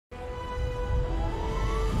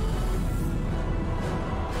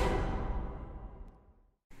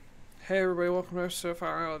Hey everybody, welcome to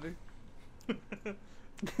Finality.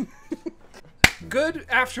 Good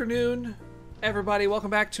afternoon, everybody. Welcome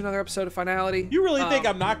back to another episode of Finality. You really think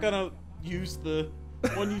I'm not gonna use the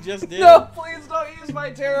one you just did? No, please don't use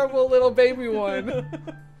my terrible little baby one.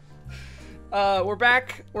 We're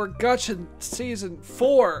back. We're gushing season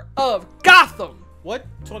 4 of Gotham. What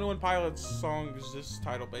 21 Pilots song is this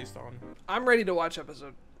title based on? I'm ready to watch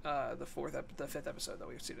episode the fifth episode that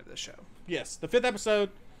we've seen of this show. Yes, the 5th episode,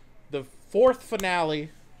 the 4th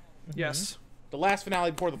finale. Yes. The last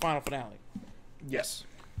finale before the final finale. Yes.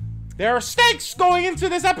 There are stakes going into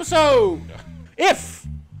this episode. If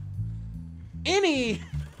any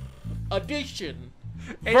addition,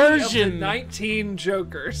 version, of the 19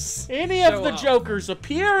 Jokers, any of the Jokers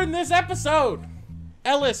appear in this episode,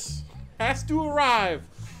 Ellis has to arrive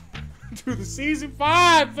to the season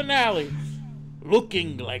 5 finale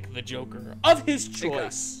looking like the Joker of his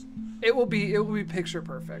choice. It will be picture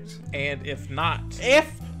perfect. And if not,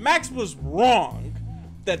 if Max was wrong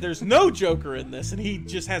that there's no Joker in this and he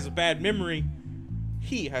just has a bad memory,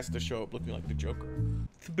 he has to show up looking like the Joker.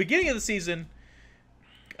 At the beginning of the season,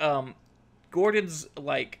 Gordon's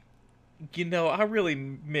like, you know, I really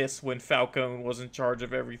miss when Falcone was in charge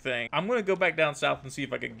of everything. I'm gonna go back down south and see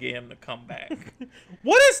if I can get him to come back.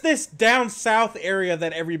 What is this down south area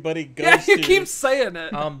that everybody goes to? Yeah, you keep saying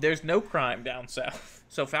it. There's no crime down south.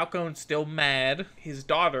 So Falcone's still mad. His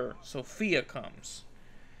daughter, Sophia, comes.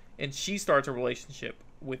 And she starts a relationship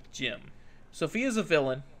with Jim. Sophia's a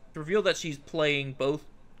villain. It's revealed that she's playing both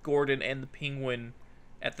Gordon and the Penguin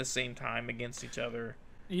at the same time against each other.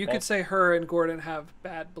 You could say her and Gordon have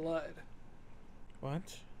bad blood.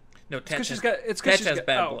 What? No, Tetch has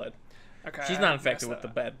bad blood. Okay, she's not infected with the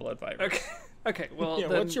bad blood virus. Okay. Okay. Well, yeah,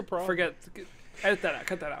 then what's your problem? Edit that out.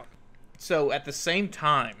 Cut that out. So at the same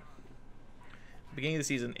time, beginning of the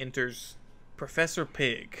season, enters Professor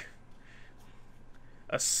Pig,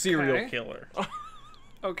 a serial killer.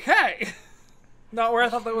 Okay. Not where I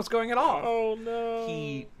thought that was going at all. Oh no.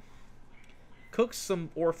 He cooks some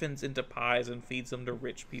orphans into pies and feeds them to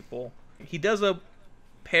rich people. He does a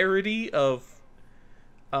parody of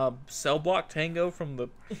Cell Block Tango from the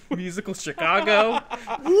musical Chicago.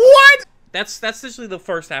 What? That's essentially the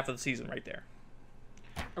first half of the season right there.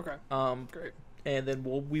 Okay. Great. And then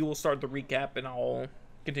we will start the recap, and I'll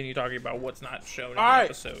continue talking about what's not shown in the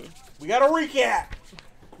episode. We got a recap.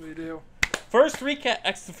 We do. First recap.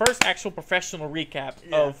 It's the first actual professional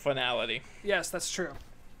recap of Finality. Yes, that's true.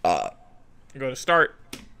 Go to start.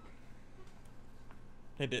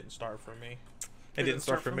 It didn't start for me. It didn't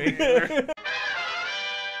start for me.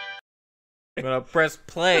 I'm gonna press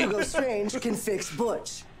play. Hugo Strange can fix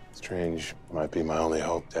Butch. Strange might be my only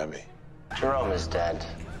hope, Debbie. Jerome is dead.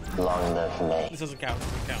 Long live me. This doesn't count.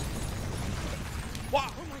 This doesn't count. Wow!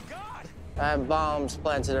 Oh my God! I have bombs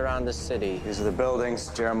planted around the city. These are the buildings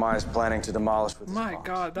Jeremiah's planning to demolish with his My bombs.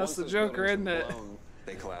 God, that's the Joker, isn't it?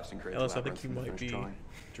 They collapsed and created Ellis, I think you might be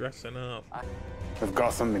dressing up. With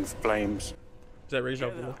Gotham in flames. Is that Ra's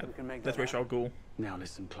al Ghul? That's Ra's al Ghul. Now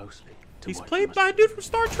listen closely. He's played by a dude from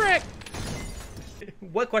Star Trek.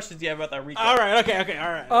 What questions do you have about that recap? All right, okay,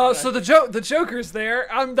 all right. So the Joker's there.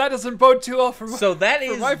 That doesn't bode too well for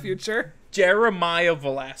my future. Jeremiah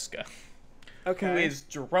Velasca. Okay. Who is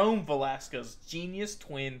Jerome Velasca's genius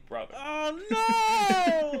twin brother. Oh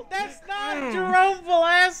no! That's not Jerome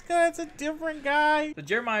Velasca. That's a different guy. So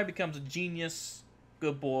Jeremiah becomes a genius,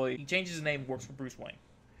 good boy. He changes his name, works for Bruce Wayne,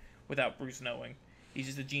 without Bruce knowing. He's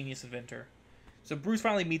just a genius inventor. So Bruce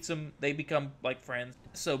finally meets him. They become like friends.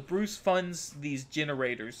 So Bruce funds these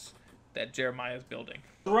generators that Jeremiah is building.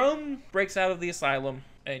 Jerome breaks out of the asylum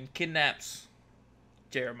and kidnaps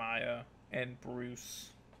Jeremiah and Bruce.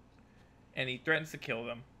 And he threatens to kill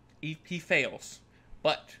them. He fails.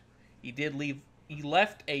 But he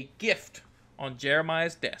left a gift on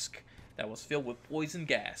Jeremiah's desk that was filled with poison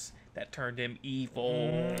gas that turned him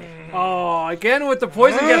evil. Oh, again with the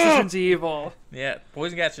poison gas turns evil. Yeah,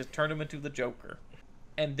 poison gas just turned him into the Joker.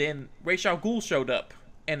 And then Ra's al Ghul showed up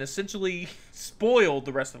and essentially spoiled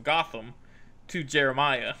the rest of Gotham to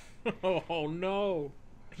Jeremiah. Oh no.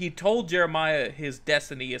 He told Jeremiah his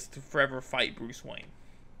destiny is to forever fight Bruce Wayne.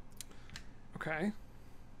 Okay.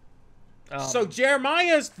 So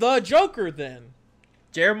Jeremiah's the Joker then.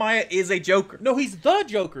 Jeremiah is a Joker. No, he's the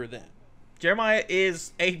Joker then. Jeremiah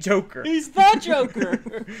is a Joker. He's the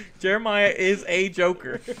Joker. Jeremiah is a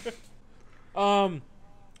Joker.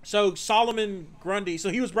 So Solomon Grundy, so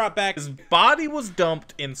he was brought back. His body was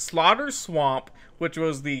dumped in Slaughter Swamp, which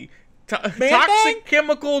was the toxic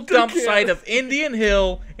chemical dump site of Indian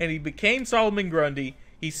Hill, and he became Solomon Grundy.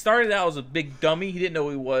 He started out as a big dummy. He didn't know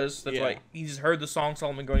who he was. That's why he just heard the song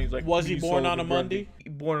Solomon Grundy. He's like, was he born on a Monday?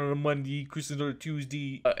 Born on a Monday, Christmas on a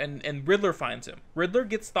Tuesday. And Riddler finds him. Riddler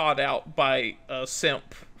gets thawed out by a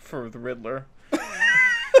simp for the Riddler.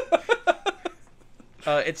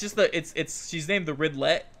 It's just she's named the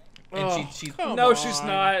Ridlette. And she's No,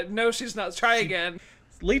 she's not. Try again.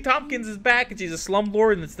 Lee Tompkins is back, and she's a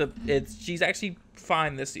slumlord, and she's actually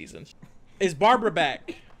fine this season. Is Barbara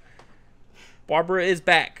back? Barbara is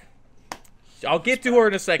back. I'll get to her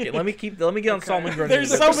in a second. Let me get on Solomon Grundy.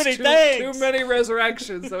 There's so many things. Too many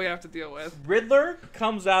resurrections that we have to deal with. Riddler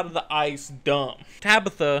comes out of the ice dumb.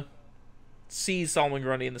 Tabitha sees Solomon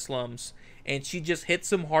Grundy in the slums, and she just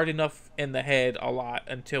hits him hard enough in the head a lot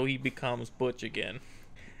until he becomes Butch again.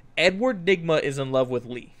 Edward Nygma is in love with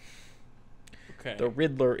Lee. Okay. The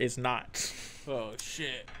Riddler is not. Oh,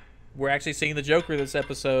 shit. We're actually seeing the Joker this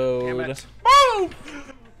episode. Damn it. Oh!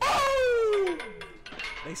 Oh!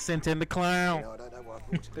 They sent in the clown.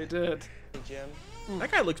 They did. Jim.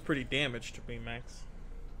 That guy looks pretty damaged to me, Max.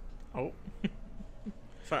 Oh.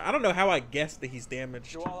 Sorry, I don't know how I guessed that he's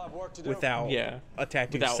damaged You all have work to do. without a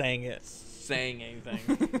tattoo Without saying it. Saying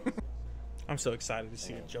anything. I'm so excited to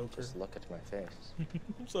see a Joker. Just look at my face.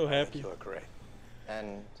 I'm so happy. You look great.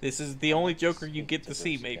 And This is the only Joker you get to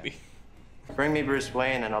see, maybe. bring me Bruce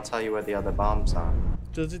Wayne and I'll tell you where the other bombs are.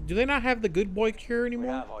 Do they not have the good boy cure We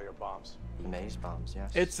anymore? have all your bombs. Maze bombs,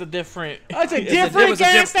 yes. It's a different. It's a it's different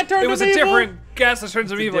gas that turned It was him a evil? different gas that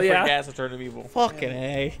turns him evil, different yeah. gas that turned him evil. Fucking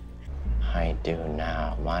A. I do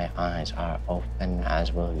now. My eyes are open,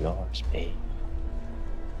 as will yours be.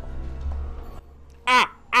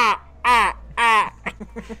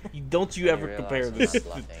 Don't you ever realize compare I'm this not to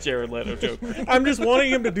bluffing. Jared Leto Joker. I'm just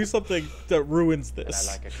wanting him to do something that ruins And I this.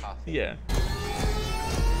 like a coffee. Yeah.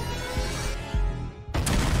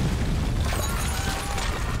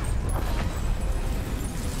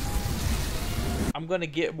 I'm gonna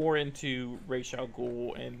get more into Ra's al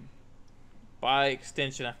Ghul, and by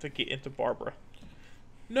extension, I have to get into Barbara.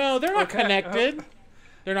 No, they're not Okay, connected.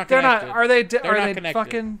 They're not They're connected. not. Are they? They're Are not they connected.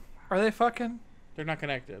 fucking? Are they fucking? They're not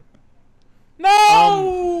connected.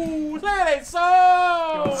 No! That ain't so!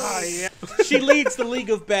 yeah. She leads the League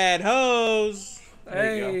of Bad Hoes.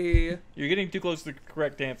 There you go. Hey. You're getting too close to the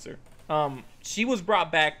correct answer. She was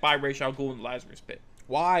brought back by Ra's al Ghul in the Lazarus Pit.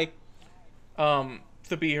 Why?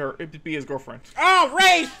 To be his girlfriend. Oh,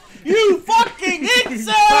 Race! You fucking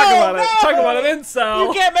incel! Talk about it. No! Talk about an incel.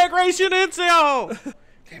 You can't make Race an incel!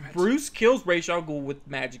 Bruce kills Ra's al Ghul with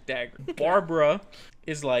magic dagger. Barbara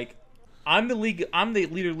is like, I'm the leader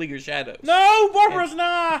of League of Shadows. No, Barbara's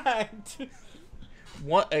not!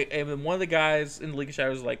 And one of the guys in the League of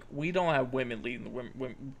Shadows is like, we don't have women leading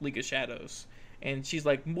the League of Shadows. And she's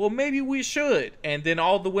like, well, maybe we should. And then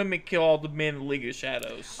all the women kill all the men in the League of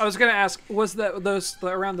Shadows. I was gonna ask, was those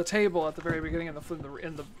around the table at the very beginning in the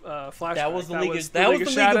flashback? That was the League of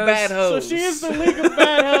Shadows? Bad So Hoes. she is the League of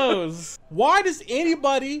Bad Hoes. Why does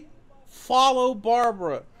anybody follow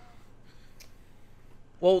Barbara?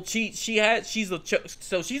 Well, she's the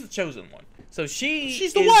chosen one. So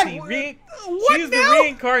she's the is what? the What she's now? the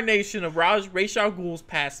reincarnation of Ra's al Ghul's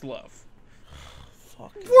past love. For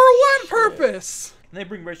what purpose? And they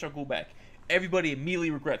bring Ra's al Ghul back. Everybody immediately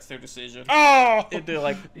regrets their decision. Oh! They're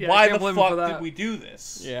like, Yeah, I why can't the blame 'em for fuck that. did we do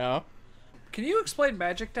this? Yeah. Can you explain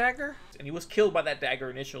magic dagger? And he was killed by that dagger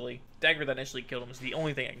initially. Dagger that initially killed him is the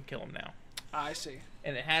only thing that can kill him now. I see.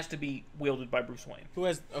 And it has to be wielded by Bruce Wayne. Who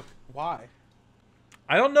has... why?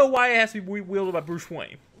 I don't know why it has to be wielded by Bruce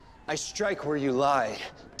Wayne. I strike where you lie,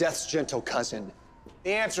 death's gentle cousin.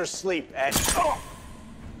 The answer's sleep, Ed.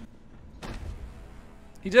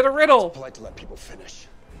 He did a riddle. Polite to let people finish.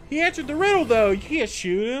 He answered the riddle, though. You can't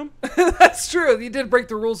shoot him. That's true. He did break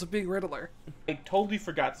the rules of being Riddler. I totally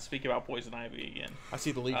forgot to speak about Poison Ivy again. I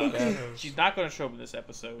see the League of Bad Hoes. She's not going to show up in this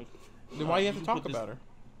episode. Then why do you have to talk With about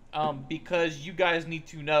her? Because you guys need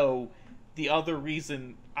to know the other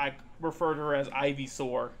reason I refer to her as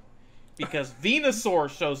Ivysaur. Because Venusaur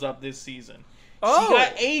shows up this season. Oh. She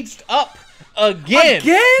got aged up again.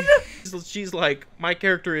 Again? She's like, my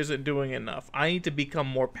character isn't doing enough. I need to become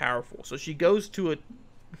more powerful. So she goes to a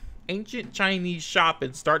ancient Chinese shop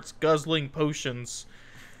and starts guzzling potions.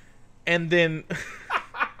 And then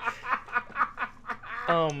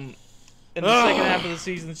in the second half of the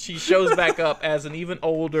season, she shows back up as an even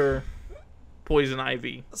older Poison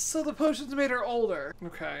Ivy. So the potions made her older.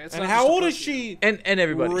 Okay. It's And not how just a old is potion. she? And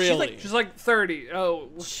everybody. Really? She's like 30. Oh,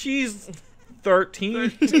 She's 13.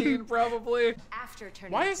 13 probably. After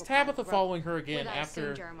turning Why into is a Tabitha pirate following her again without after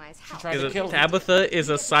seeing Jeremiah's help. tried to kill him? Tabitha is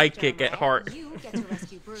a sidekick at heart. You get to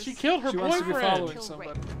rescue Bruce. She killed her She wants to be boyfriend. following Kill somebody.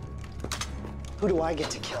 Rick. Who do I get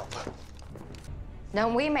to kill?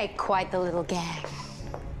 Don't we make quite the little gang?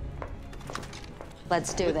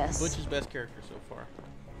 Let's do this. Butch's best character so far.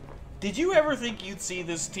 Did you ever think you'd see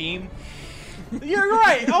this team? You're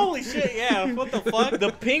right. Holy shit, yeah. What the fuck?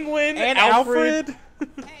 The Penguin, And Alfred,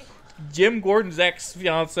 Jim Gordon's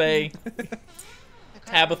ex-fiance,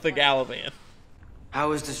 Tabitha Gallivan.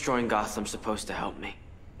 How is destroying Gotham supposed to help me?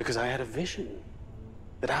 Because I had a vision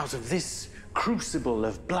that out of this crucible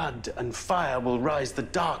of blood and fire will rise the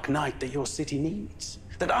dark knight that your city needs,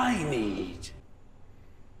 that I need.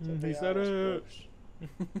 He said it.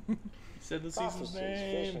 He said the season's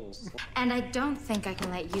name. And I don't think I can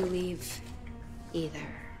let you leave either.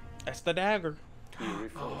 That's the dagger.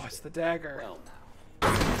 Oh, it's the dagger.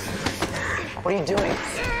 What are you doing?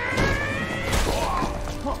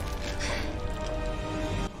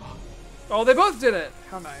 Oh, they both did it.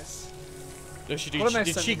 How nice. Did she, What a nice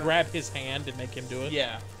did she sentiment. grab his hand and make him do it?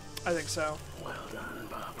 Yeah. I think so. Well done,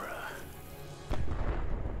 Barbara.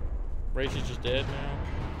 Rachel's just dead now.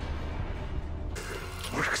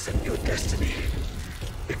 Or accept your destiny.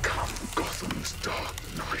 Become Gotham's Dark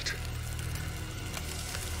Knight.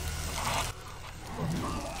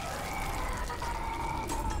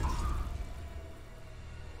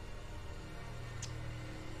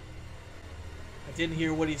 I didn't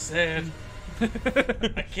hear what he said.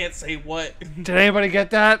 I can't say what. Did anybody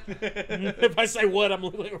get that? If I say what, I'm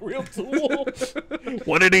like a real tool.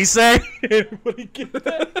 What did he say? Everybody get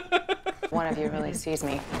that? One of you really sees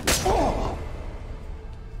me.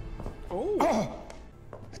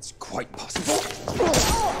 It's quite possible.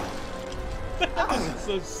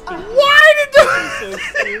 So stupid. Why did So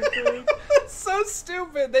stupid. It's so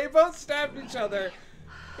stupid. They both stabbed each other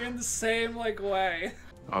in the same way.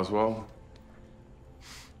 Oswald,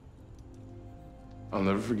 I'll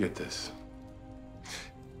never forget this.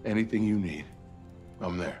 Anything you need,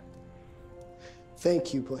 I'm there.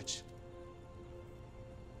 Thank you, Butch.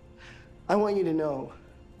 I want you to know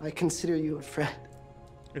I consider you a friend.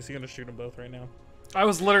 Is he gonna shoot them both right now? I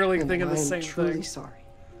was literally And thinking the I am same truly thing. sorry.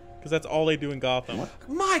 Because that's all they do in Gotham.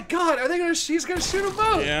 My God, are they gonna? She's gonna shoot them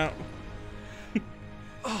both. Yeah.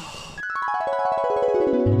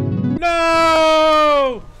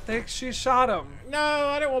 No! She shot him. No,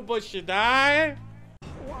 I don't want Butch to die.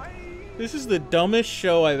 Why? This is the dumbest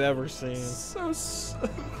show I've ever seen.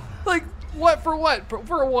 What for? What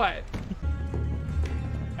for? What?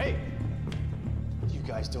 Hey, what are you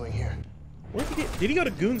guys doing here? Where did he go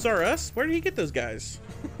to Goons R Us? Where did he get those guys?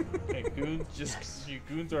 Okay, goons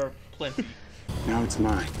goons are plenty. Now it's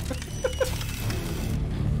mine.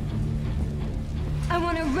 I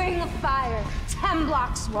want a ring of fire, 10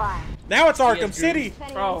 blocks wide. Now it's Arkham Yes, City. If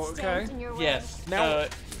anyone Oh, okay. stands in your way- Yes. Now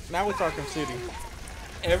it's Arkham City.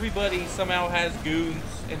 Everybody somehow has goons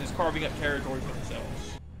and is carving up territory for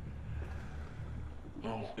themselves.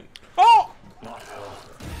 Oh!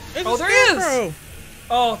 It's Oh, a there is! Scarecrow!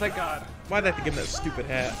 Oh, thank God. Why'd I have to give him that stupid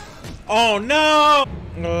hat? Oh no!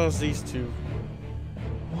 Oh, it's these two.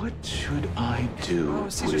 What should I do? Oh,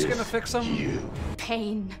 is he just gonna fix him? You.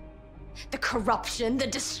 Pain, the corruption, the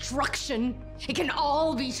destruction. It can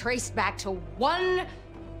all be traced back to one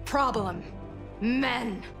problem: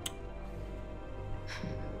 men.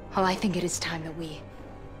 Well, I think it is time that we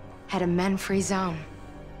had a men-free zone,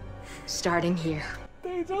 starting here.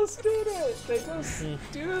 They just did it. They just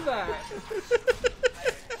do that.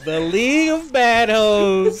 The League of Bad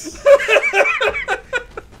Hoes.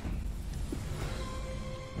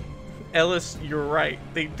 Ellis, you're right.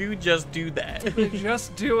 They do just do that. They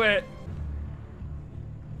just do it.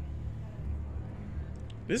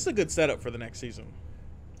 This is a good setup for the next season.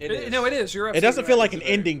 It is. No, it is. You're It absolutely doesn't feel right. like an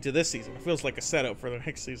ending to this season. It feels like a setup for the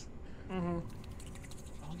next season. Oh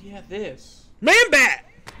yeah, this. Man Bat!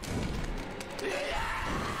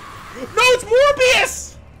 No, it's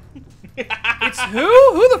Morbius! It's who?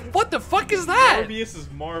 What the fuck is that? Morbius is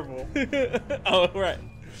Marvel. Oh, right.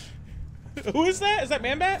 Who is that? Is that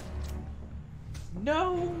Man Bat?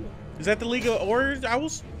 No. Is that the League of Orange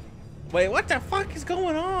Owls? Wait, what the fuck is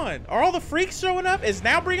going on? Are all the freaks showing up? Is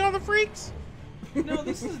now Bring All the Freaks? No,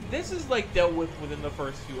 this is like dealt with within the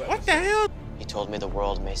first few episodes. What the hell? He told me the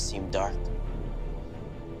world may seem dark.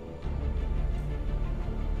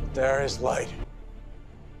 There is light.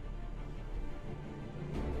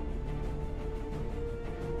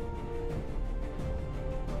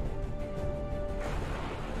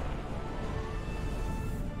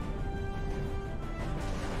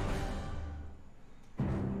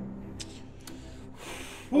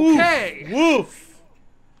 Okay. Woof.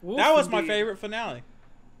 Woof That was my indeed. favorite finale.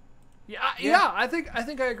 Yeah. I think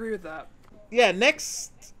I agree with that. Yeah,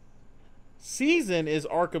 next season is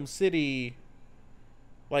Arkham City.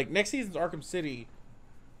 Like, next season's Arkham City.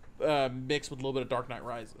 mixed with a little bit of Dark Knight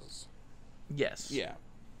Rises. Yes. Yeah.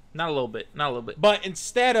 Not a little bit. Not a little bit. But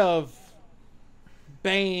instead of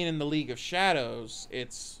Bane in the League of Shadows,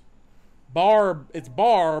 it's Barb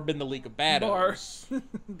in the League of Shadows.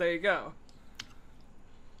 There you go.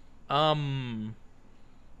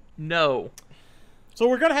 No. So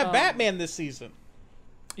we're gonna have Batman this season.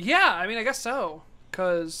 Yeah, I mean, I guess so.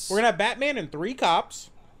 Cause We're gonna have Batman and 3 cops.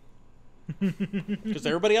 Because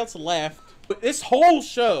everybody else left. But this whole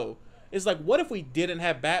show is like, what if we didn't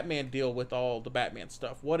have Batman deal with all the Batman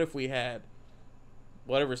stuff? What if we had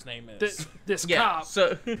whatever his name is? This cop.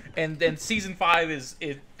 So, and then season 5 is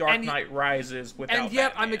Dark Knight Rises without And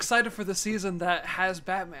yet, Batman. I'm excited for the season that has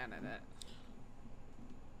Batman in it.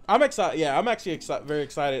 I'm excited. Yeah, I'm actually very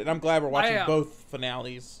excited, and I'm glad we're watching both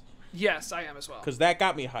finales. Yes, I am as well. Because that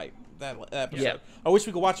got me hyped. That episode. Yeah. I wish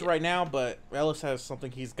we could watch it right now, but Ellis has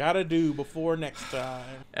something he's got to do before next time.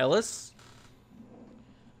 Ellis,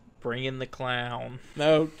 bring in the clown.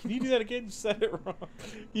 No, can you do that again? You said it wrong.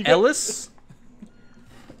 Ellis,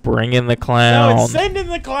 bring in the clown. No, it's send in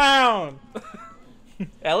the clown.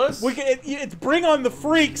 Ellis, it's bring on the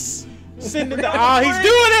freaks. Send in the he's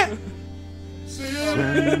doing it.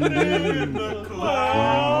 Send in the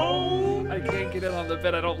clown. I can't get in on the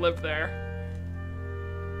bit. I don't live there.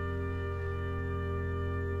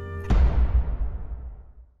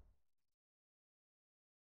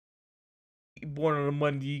 born on a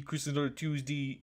Monday, Christmas on a Tuesday,